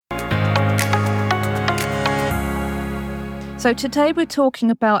So today we're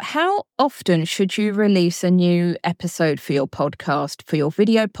talking about how often should you release a new episode for your podcast, for your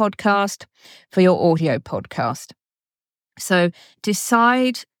video podcast, for your audio podcast. So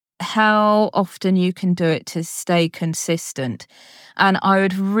decide how often you can do it to stay consistent. And I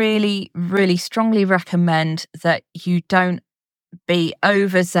would really, really strongly recommend that you don't be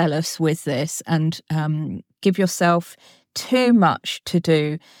overzealous with this and give yourself too much to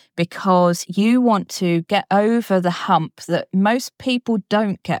do, because you want to get over the hump that most people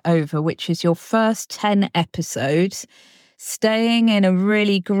don't get over, which is your first 10 episodes, staying in a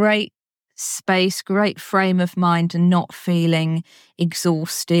really great space, great frame of mind, and not feeling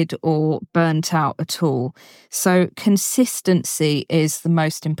exhausted or burnt out at all. So consistency is the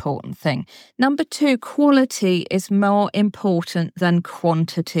most important thing. Number 2, quality is more important than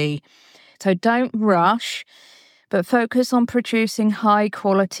quantity. So don't rush, but focus on producing high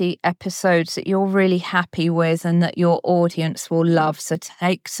quality episodes that you're really happy with and that your audience will love. So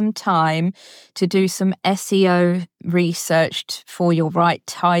take some time to do some SEO research for your right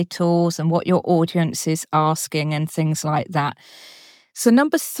titles and what your audience is asking and things like that. So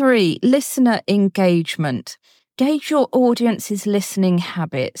number 3, listener engagement. Gauge your audience's listening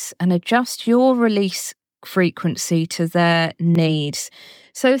habits and adjust your release frequency to their needs.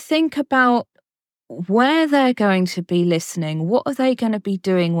 So think about where they're going to be listening. What are they going to be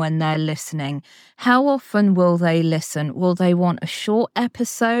doing when they're listening? How often will they listen? Will they want a short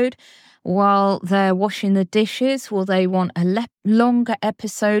episode while they're washing the dishes? Will they want a longer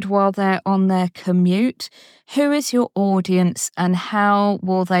episode while they're on their commute? Who is your audience and how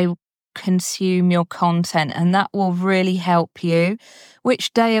will they consume your content? And that will really help you.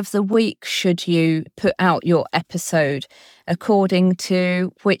 Which day of the week should you put out your episode? According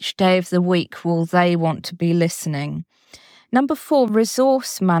to which day of the week will they want to be listening? Number 4,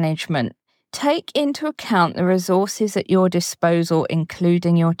 resource management. Take into account the resources at your disposal,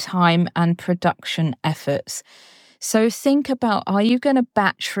 including your time and production efforts. So think about, are you going to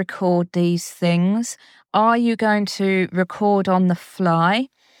batch record these things? Are you going to record on the fly?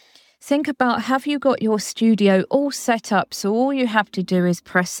 Think about, have you got your studio all set up so all you have to do is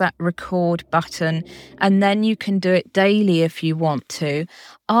press that record button and then you can do it daily if you want to?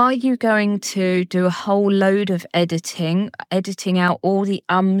 Are you going to do a whole load of editing out all the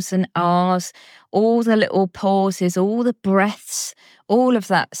ums and ahs, all the little pauses, all the breaths, all of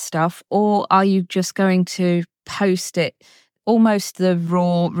that stuff? Or are you just going to post it, almost the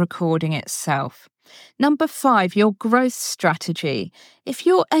raw recording itself? Number 5, your growth strategy. If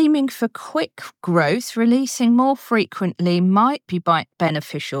you're aiming for quick growth, releasing more frequently might be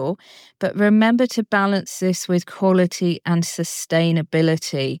beneficial, but remember to balance this with quality and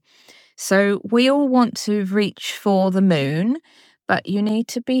sustainability. So we all want to reach for the moon, but you need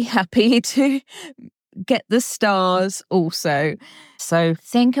to be happy to get the stars also. So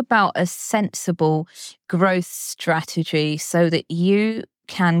think about a sensible growth strategy so that you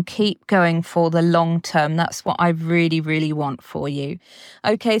can keep going for the long term. That's what I really, really want for you.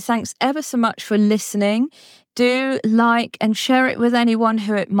 Okay, thanks ever so much for listening. Do like and share it with anyone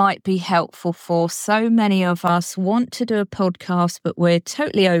who it might be helpful for. So many of us want to do a podcast, but we're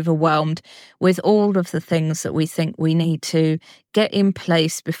totally overwhelmed with all of the things that we think we need to get in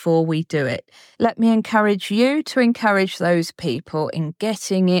place before we do it. Let me encourage you to encourage those people in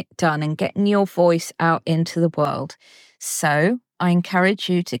getting it done and getting your voice out into the world. So I encourage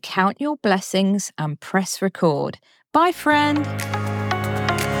you to count your blessings and press record. Bye, friend.